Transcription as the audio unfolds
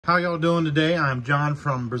How y'all doing today? I'm John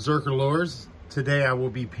from Berserker Lures. Today I will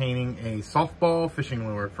be painting a softball fishing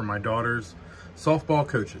lure for my daughter's softball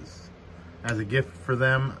coaches as a gift for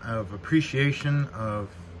them of appreciation of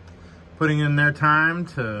putting in their time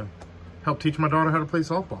to help teach my daughter how to play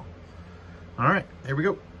softball. All right, here we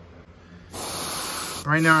go.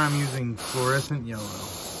 Right now I'm using fluorescent yellow.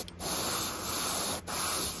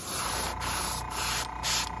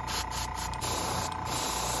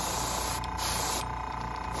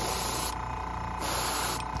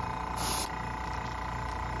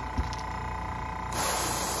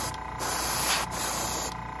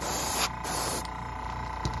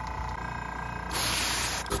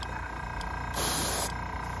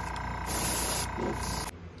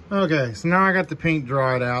 Okay, so now I got the paint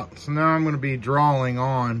dried out. So now I'm going to be drawing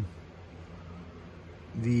on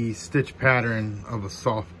the stitch pattern of a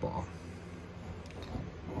softball.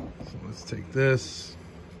 So let's take this.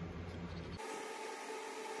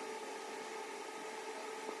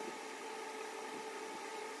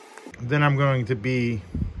 Then I'm going to be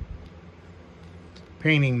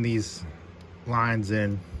painting these lines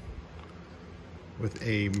in with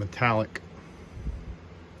a metallic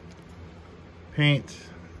paint.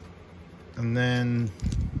 And then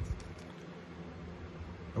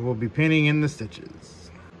I will be painting in the stitches.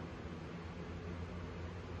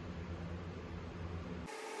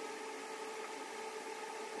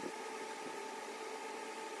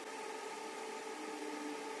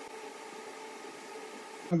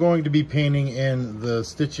 I'm going to be painting in the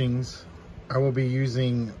stitchings. I will be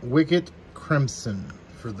using Wicked Crimson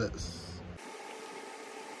for this.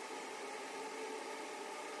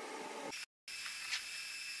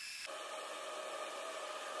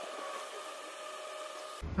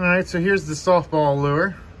 All right, so here's the softball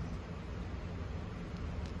lure.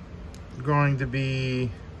 I'm going to be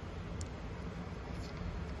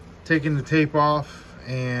taking the tape off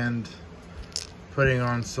and putting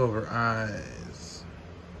on silver eyes.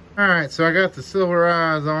 All right, so I got the silver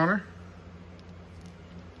eyes on her.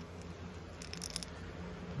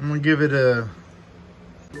 I'm gonna give it a...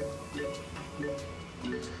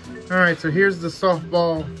 All right, so here's the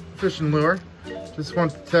softball fishing lure. Just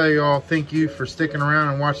want to tell you all thank you for sticking around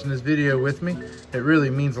and watching this video with me. It really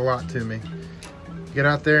means a lot to me. Get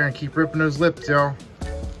out there and keep ripping those lips, y'all.